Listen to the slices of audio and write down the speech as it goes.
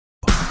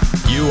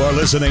You are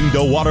listening to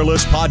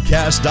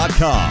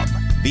waterlesspodcast.com,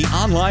 the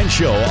online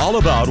show all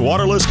about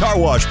waterless car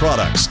wash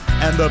products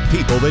and the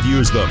people that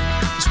use them.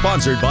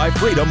 Sponsored by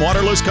Freedom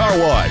Waterless Car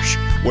Wash,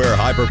 where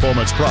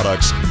high-performance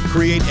products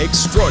create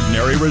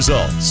extraordinary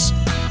results.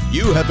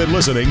 You have been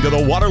listening to the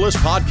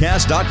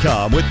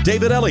waterlesspodcast.com with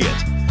David Elliott.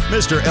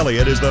 Mr.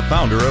 Elliott is the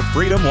founder of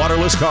Freedom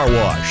Waterless Car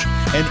Wash,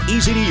 an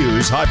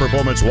easy-to-use,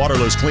 high-performance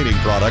waterless cleaning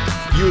product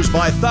used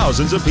by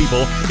thousands of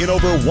people in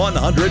over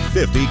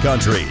 150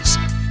 countries.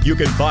 You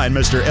can find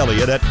Mr.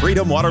 Elliott at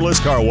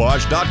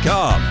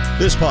freedomwaterlesscarwash.com.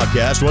 This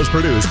podcast was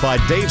produced by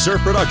Dave Surf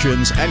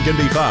Productions and can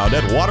be found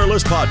at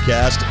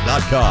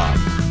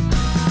waterlesspodcast.com.